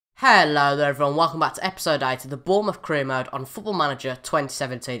Hello there everyone, welcome back to episode 8 of the Bournemouth career mode on Football Manager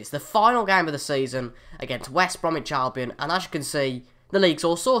 2017. It's the final game of the season against West Bromwich Albion, and as you can see, the league's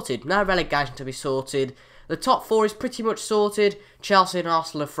all sorted. No relegation to be sorted. The top 4 is pretty much sorted. Chelsea and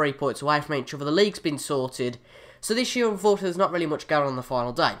Arsenal are 3 points away from each other. The league's been sorted. So this year, unfortunately, there's not really much going on the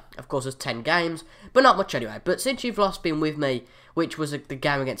final day. Of course, there's 10 games, but not much anyway. But since you've last been with me, which was the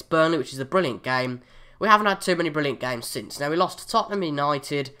game against Burnley, which is a brilliant game, we haven't had too many brilliant games since. Now, we lost to Tottenham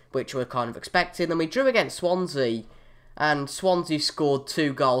United, which we were kind of expecting. Then we drew against Swansea, and Swansea scored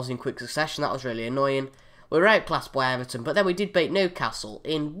 2 goals in quick succession. That was really annoying. We were outclassed by Everton, but then we did beat Newcastle,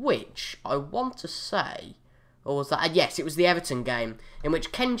 in which, I want to say, or was that? Yes, it was the Everton game, in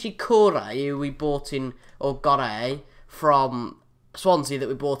which Kenji Kore, who we bought in, or Gore, from Swansea, that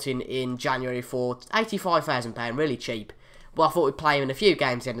we bought in January for £85,000, really cheap. Well, I thought we'd play him in a few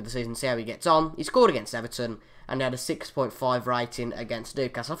games at the end of the season, see how he gets on. He scored against Everton, and he had a 6.5 rating against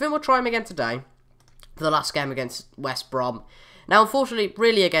Newcastle. I think we'll try him again today, for the last game against West Brom. Now, unfortunately,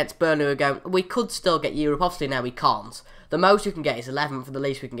 really against Burnley, we could still get Europe. Obviously, now we can't. The most we can get is 11th, and the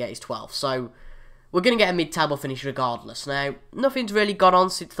least we can get is 12th. So, we're going to get a mid-table finish regardless. Now, nothing's really gone on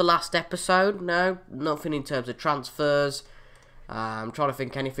since the last episode. No, nothing in terms of transfers. I'm trying to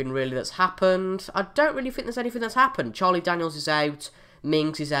think anything really that's happened. I don't really think there's anything that's happened. Charlie Daniels is out.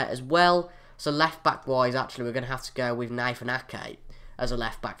 Mings is out as well. So left-back wise, actually, we're going to have to go with Nathan Ake as a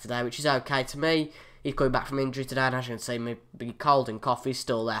left-back today, which is okay to me. He's coming back from injury today, and as you can see, my cold and coffee's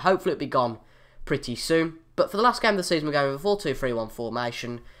still there. Hopefully it'll be gone pretty soon. But for the last game of the season, we're going with a 4-2-3-1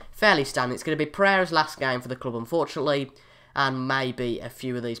 formation. Fairly standard. It's going to be Pereira's last game for the club, unfortunately. And maybe a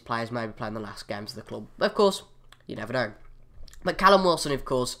few of these players may be playing the last games of the club. But of course, you never know. But Callum Wilson, of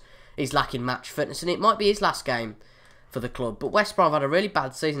course, is lacking match fitness, and it might be his last game for the club. But West Brom have had a really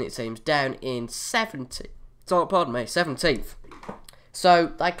bad season, it seems, down in 17th.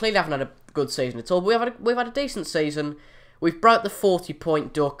 So they clearly haven't had a good season at all. But we've had a decent season. We've broke the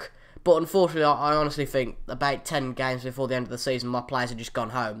 40-point duck, but unfortunately, I honestly think about 10 games before the end of the season, my players had just gone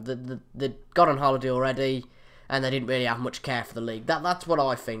home. They'd gone on holiday already, and they didn't really have much care for the league. That's what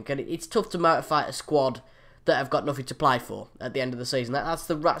I think, and it's tough to motivate a squad that have got nothing to play for at the end of the season. That's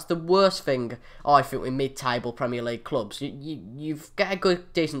the worst thing, I think, with mid-table Premier League clubs. You've got a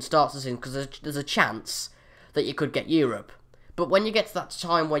good, decent start to the season because there's a chance that you could get Europe. But when you get to that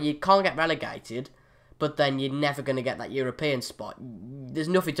time where you can't get relegated, but then you're never going to get that European spot, there's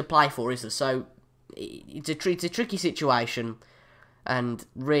nothing to play for, is there? So it's a tricky situation, and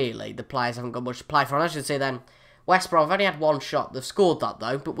really, the players haven't got much to play for. And as you can see then, West Brom have only had 1 shot. They've scored that,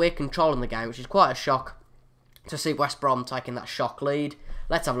 though, but we're controlling the game, which is quite a shock to see West Brom taking that shock lead.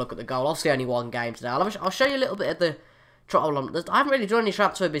 Let's have a look at the goal. Obviously only 1 game today. I'll show you a little bit of the... I haven't really done any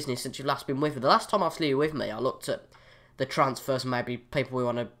transfer business since you've last been with me. The last time obviously you were with me, I looked at the transfers and maybe people we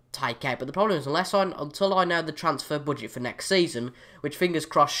want to take out. But the problem is, until I know the transfer budget for next season, which fingers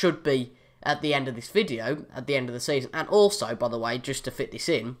crossed should be at the end of this video, at the end of the season. And also, by the way, just to fit this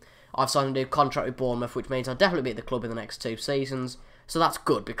in, I've signed a new contract with Bournemouth, which means I'll definitely be at the club in the next 2 seasons. So that's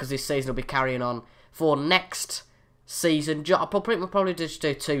good, because this season will be carrying on for next season. I'll probably just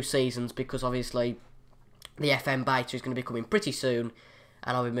do 2 seasons, because obviously the FM beta is going to be coming pretty soon,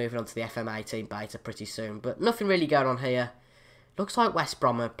 and I'll be moving on to the FM18 beta pretty soon. But nothing really going on here. Looks like West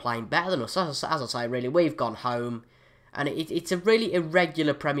Brom are playing better than us. As I say, really, we've gone home, and it's a really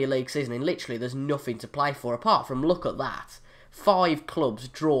irregular Premier League season, and literally there's nothing to play for apart from, look at that, 5 clubs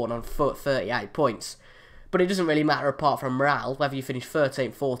drawn on 38 points. But it doesn't really matter apart from morale, whether you finish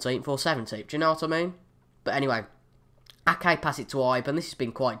 13th, 14th or 17th. Do you know what I mean? But anyway, Ake pass it to Ibe, and this has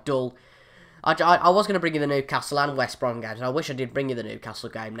been quite dull. I was going to bring you the Newcastle and West Brom games, and I wish I did bring you the Newcastle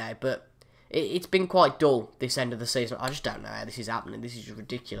game now, but it's been quite dull this end of the season. I just don't know how this is happening. This is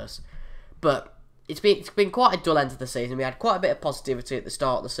ridiculous. But it's been quite a dull end of the season. We had quite a bit of positivity at the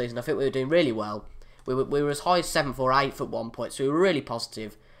start of the season. I think we were doing really well. We were as high as 7th or 8th at one point, so we were really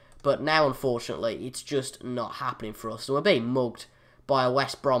positive. But now, unfortunately, it's just not happening for us. So we're being mugged by a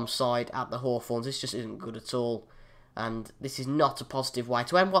West Brom side at the Hawthorns. This just isn't good at all. And this is not a positive way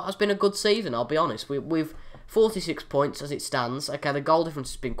to end what has been a good season, I'll be honest. We've 46 points as it stands. Okay, the goal difference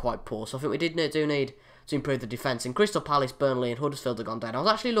has been quite poor. So I think we do need to improve the defence. In Crystal Palace, Burnley and Huddersfield have gone down. I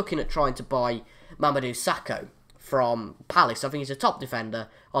was actually looking at trying to buy Mamadou Sakho from Palace. I think he's a top defender.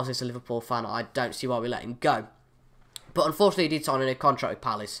 Obviously, as a Liverpool fan, I don't see why we let him go. But unfortunately, he did sign a new contract with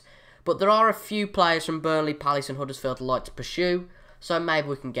Palace. But there are a few players from Burnley, Palace and Huddersfield I'd like to pursue. So maybe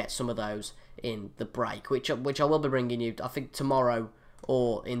we can get some of those in the break. Which I will be bringing you, I think, tomorrow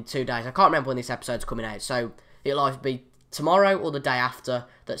or in 2 days. I can't remember when this episode's coming out. So it'll either be tomorrow or the day after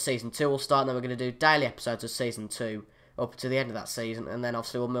that Season 2 will start. And then we're going to do daily episodes of Season 2 up to the end of that season, and then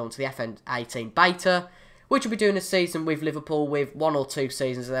obviously we'll move on to the FM18 Beta, which will be doing a season with Liverpool with 1 or 2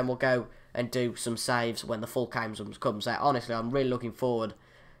 seasons, and then we'll go and do some saves when the full game comes out. Honestly, I'm really looking forward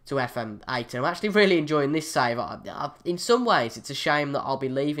to FM18. I'm actually really enjoying this save. In some ways, it's a shame that I'll be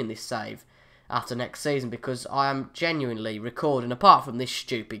leaving this save after next season, because I am genuinely recording, apart from this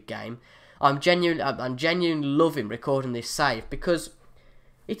stupid game, I'm genuinely loving recording this save, because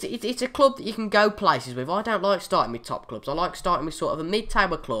it's a club that you can go places with. I don't like starting with top clubs. I like starting with sort of a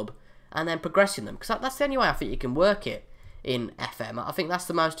mid-table club and then progressing them, because that's the only way I think you can work it in FM. I think that's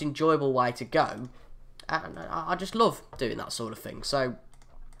the most enjoyable way to go, and I just love doing that sort of thing. So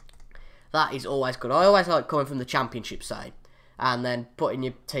that is always good. I always like coming from the Championship side and then putting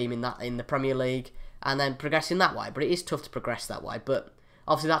your team in the Premier League and then progressing that way. But it is tough to progress that way. But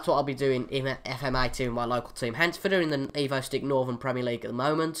obviously that's what I'll be doing in FM18 with my local team. Hence for doing the Evo Stick Northern Premier League at the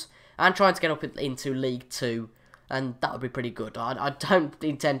moment and trying to get up into League 2. And that would be pretty good. I don't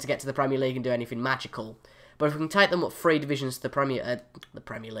intend to get to the Premier League and do anything magical. But if we can take them up 3 divisions to the Premier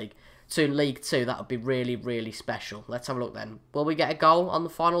League, to League 2, that would be really, really special. Let's have a look then. Will we get a goal on the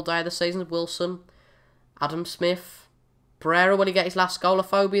final day of the season? Wilson, Adam Smith, Pereira, will he get his last goal? A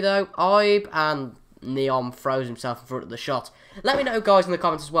Phobie though? Ibe, and Neon throws himself in front of the shot. Let me know, guys, in the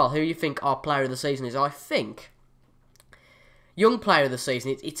comments as well, who you think our player of the season is. I think young player of the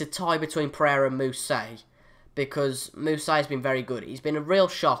season, it's a tie between Pereira and Moussa, because Moussa has been very good. He's been a real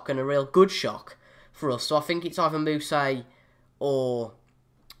shock and a real good shock for us. So I think it's either Moussa or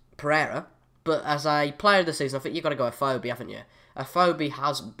Pereira. But as a player of the season, I think you've got to go a Phobie, haven't you? A Phobie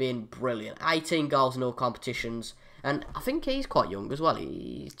has been brilliant. 18 goals in all competitions. And I think he's quite young as well.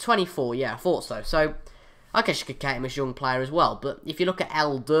 He's 24, yeah, I thought so. So I guess you could count him as a young player as well. But if you look at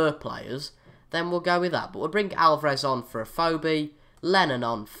elder players, then we'll go with that. But we'll bring Alvarez on for a Phobie, Lennon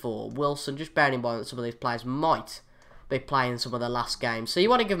on for Wilson, just bearing in mind that some of these players might be playing some of their last games. So you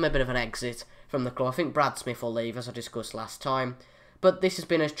want to give them a bit of an exit from the club. I think Brad Smith will leave, as I discussed last time. But this has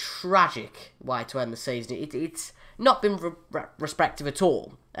been a tragic way to end the season. It's not been respective at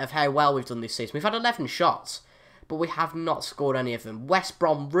all of how well we've done this season. We've had 11 shots, but we have not scored any of them. West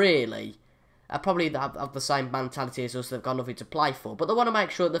Brom really are probably have the same mentality as us. They've got nothing to play for, but they want to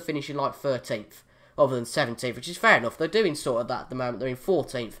make sure they're finishing like 13th other than 17th, which is fair enough. They're doing sort of that at the moment. They're in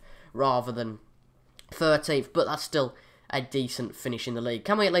 14th rather than 13th, but that's still a decent finish in the league.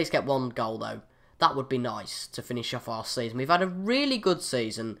 Can we at least get 1 goal though? That would be nice to finish off our season. We've had a really good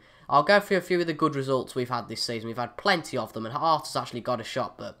season. I'll go through a few of the good results we've had this season. We've had plenty of them, and Hart has actually got a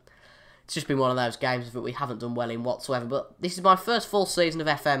shot, but it's just been one of those games that we haven't done well in whatsoever. But this is my first full season of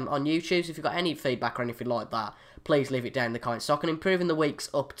FM on YouTube, so if you've got any feedback or anything like that, please leave it down in the comments. So I can improve in the weeks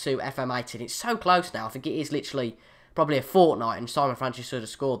up to FM18. It's so close now. I think it is literally probably a fortnight, and Simon Francis should have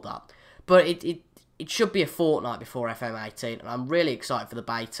scored that. But it should be a fortnight before FM18, and I'm really excited for the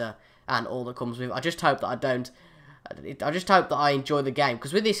beta and all that comes with it. I just hope that I enjoy the game,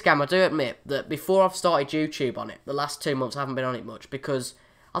 because with this game I do admit that before I've started YouTube on it, the last 2 months I haven't been on it much, because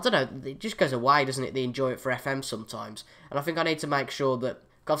I don't know, it just goes away, doesn't it, the enjoy it for FM sometimes. And I think I need to make sure that,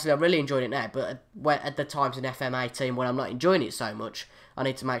 obviously I'm really enjoying it now, but at the times in FM18 when I'm not enjoying it so much, I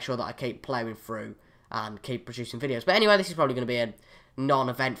need to make sure that I keep playing through and keep producing videos. But anyway, this is probably going to be a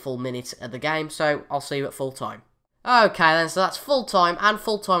non-eventful minute of the game, so I'll see you at full time. Okay then, so that's full time, and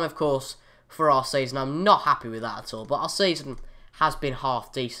full time of course for our season. I'm not happy with that at all, but our season has been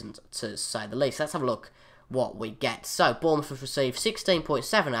half decent to say the least. Let's have a look what we get. So Bournemouth has received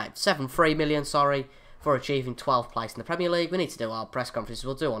 16.73 million, for achieving 12th place in the Premier League. We need to do our press conferences,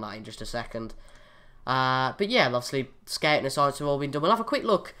 we'll do on that in just a second. But yeah, obviously scouting assignments have all been done. We'll have a quick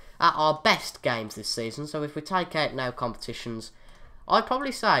look at our best games this season. So if we take out no competitions, I'd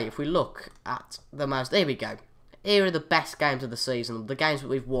probably say if we look at the most, there we go. Here are the best games of the season, the games that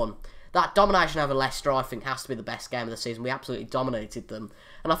we've won. That domination over Leicester, I think, has to be the best game of the season. We absolutely dominated them.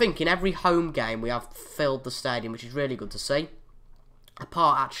 And I think in every home game, we have filled the stadium, which is really good to see.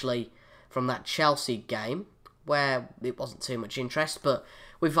 Apart, actually, from that Chelsea game, where it wasn't too much interest. But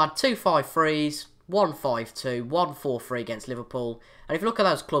we've had 2 5-3s, 1 5-2, 1 4-3 against Liverpool. And if you look at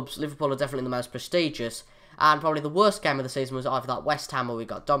those clubs, Liverpool are definitely the most prestigious. And probably the worst game of the season was either that West Ham where we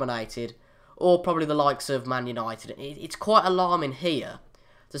got dominated, or probably the likes of Man United. It's quite alarming here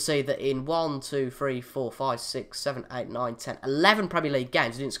to see that in 1, 2, 3, 4, 5, 6, 7, 8, 9, 10, 11 Premier League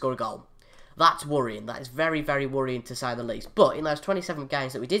games, we didn't score a goal. That's worrying. That is very, very worrying to say the least. But in those 27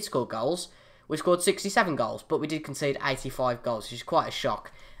 games that we did score goals, we scored 67 goals, but we did concede 85 goals, which is quite a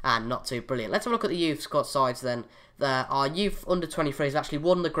shock and not too brilliant. Let's have a look at the youth squad sides then. Our youth under 23s actually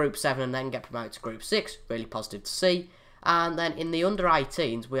won the Group 7 and then get promoted to Group 6. Really positive to see. And then in the under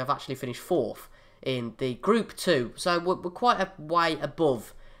 18s, we have actually finished 4th in the Group 2. So we're quite a way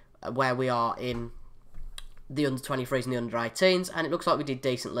above where we are in the under-23s and the under-18s, and it looks like we did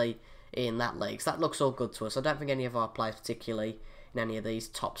decently in that league. So that looks all good to us. I don't think any of our players particularly in any of these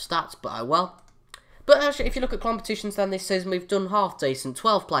top stats, but oh well. But actually, if you look at competitions then this season, we've done half decent.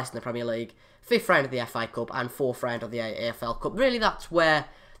 12th place in the Premier League, 5th round of the FA Cup, and 4th round of the AFL Cup. Really, that's where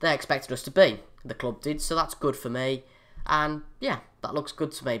they expected us to be. The club did, so that's good for me. And yeah, that looks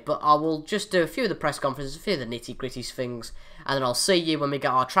good to me. But I will just do a few of the press conferences, a few of the nitty-gritty things, and then I'll see you when we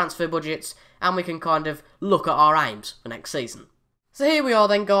get our transfer budgets, and we can kind of look at our aims for next season. So here we are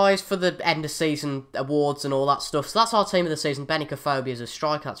then, guys, for the end of season awards and all that stuff. So that's our team of the season. Benicophobia as a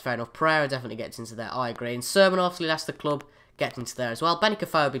striker, that's fair enough. Pereira definitely gets into there, I agree. And Sermon, obviously, Leicester Club, gets into there as well.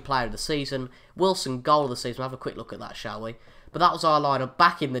 Benicophobia player of the season. Wilson, goal of the season. We'll have a quick look at that, shall we? But that was our lineup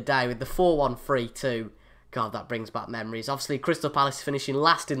back in the day with the 4-1-3-2. God, that brings back memories. Obviously, Crystal Palace finishing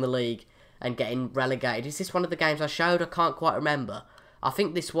last in the league and getting relegated. Is this one of the games I showed? I can't quite remember. I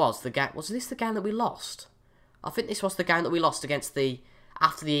think this was the game. Was this the game that we lost? I think this was the game that we lost against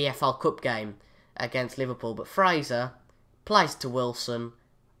after the EFL Cup game against Liverpool. But Fraser plays to Wilson,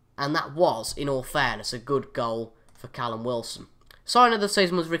 and that was, in all fairness, a good goal for Callum Wilson. Signing of the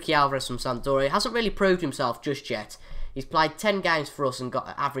season was Ricky Alvarez from Sampdoria. Hasn't really proved himself just yet. He's played 10 games for us and got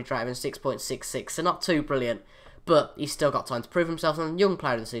an average rating of 6.66, so not too brilliant, but he's still got time to prove himself. And the young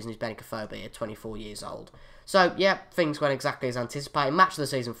player of the season is Benicophobia, at 24 years old. So, yeah, things went exactly as anticipated. Match of the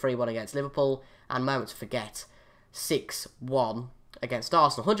season, 3-1 against Liverpool, and moment to forget, 6-1 against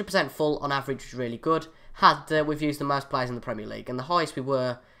Arsenal. 100% full on average, which is really good. We've used the most players in the Premier League, and the highest we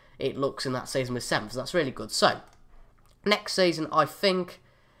were, it looks, in that season was 7th, so that's really good. So, next season, I think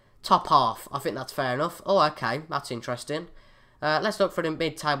top half. I think that's fair enough. Oh, okay, that's interesting. Let's look for the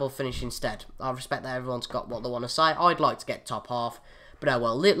mid-table finish instead. I respect that everyone's got what they want to say. I'd like to get top half, but oh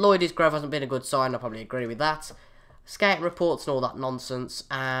well. Lloyd's growth hasn't been a good sign. I probably agree with that. Scouting reports and all that nonsense.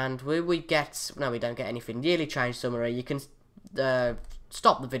 And we get... No, we don't get anything. Yearly change summary. You can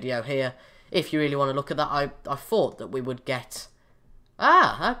stop the video here if you really want to look at that. I thought that we would get...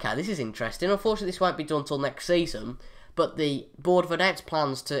 Ah, okay, this is interesting. Unfortunately, this won't be done until next season. But the board have announced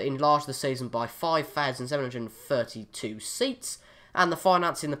plans to enlarge the season by 5,732 seats, and the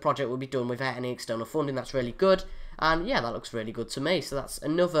financing the project will be done without any external funding. That's really good, and yeah, that looks really good to me. So that's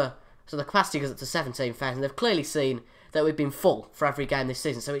another. So the capacity goes up to 17,000. They've clearly seen that we've been full for every game this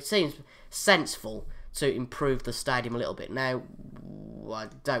season, so it seems sensible to improve the stadium a little bit. Now, I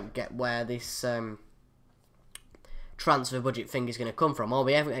don't get where this transfer budget thing is going to come from. Are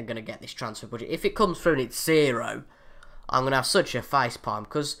we ever going to get this transfer budget? If it comes through and it's 0. I'm going to have such a facepalm,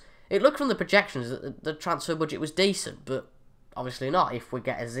 because it looked from the projections that the transfer budget was decent, but obviously not if we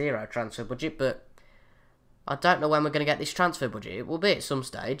get a 0 transfer budget. But I don't know when we're going to get this transfer budget. It will be at some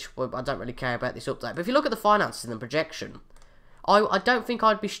stage. I don't really care about this update. But if you look at the finances and the projection, I don't think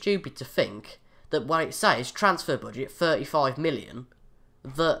I'd be stupid to think that when it says transfer budget 35 million,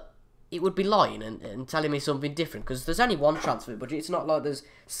 that it would be lying and telling me something different, because there's only one transfer budget. It's not like there's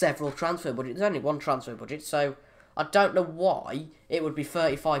several transfer budgets. There's only one transfer budget, so I don't know why it would be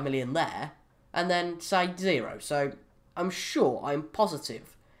 35 million there and then say 0. So I'm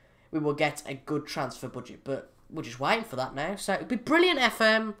positive we will get a good transfer budget, but we're just waiting for that now. So it'd be brilliant,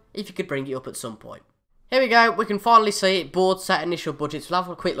 FM, if you could bring it up at some point. Here we go, we can finally see it. Board set initial budgets. We'll have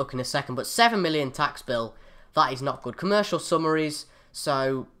a quick look in a second, but 7 million tax bill, that is not good. Commercial summaries,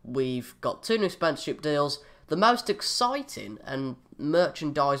 so we've got 2 new sponsorship deals. The most exciting and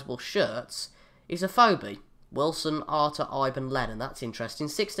merchandisable shirts is a Phobie. Wilson, Arter, Iben, Lennon. That's interesting.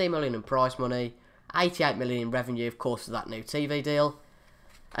 16 million in prize money, 88 million in revenue, of course, of that new TV deal.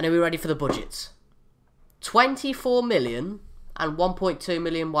 And are we ready for the budgets? 24 million and 1.2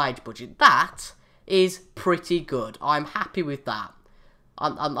 million wage budget. That is pretty good. I'm happy with that.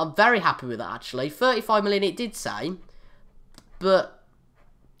 I'm very happy with that, actually. 35 million it did say, but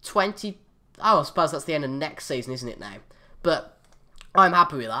 20... Oh, I suppose that's the end of next season, isn't it now? But I'm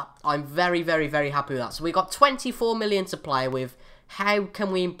happy with that. I'm very, very, very happy with that. So we've got 24 million to play with. How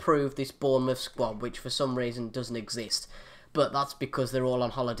can we improve this Bournemouth squad, which for some reason doesn't exist? But that's because they're all on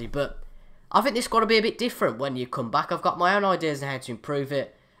holiday. But I think this squad will be a bit different when you come back. I've got my own ideas on how to improve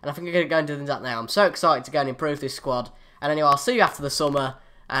it, and I think I'm going to go and do that now. I'm so excited to go and improve this squad. And anyway, I'll see you after the summer,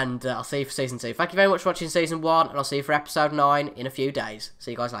 and I'll see you for Season 2. Thank you very much for watching Season 1, and I'll see you for Episode 9 in a few days.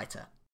 See you guys later.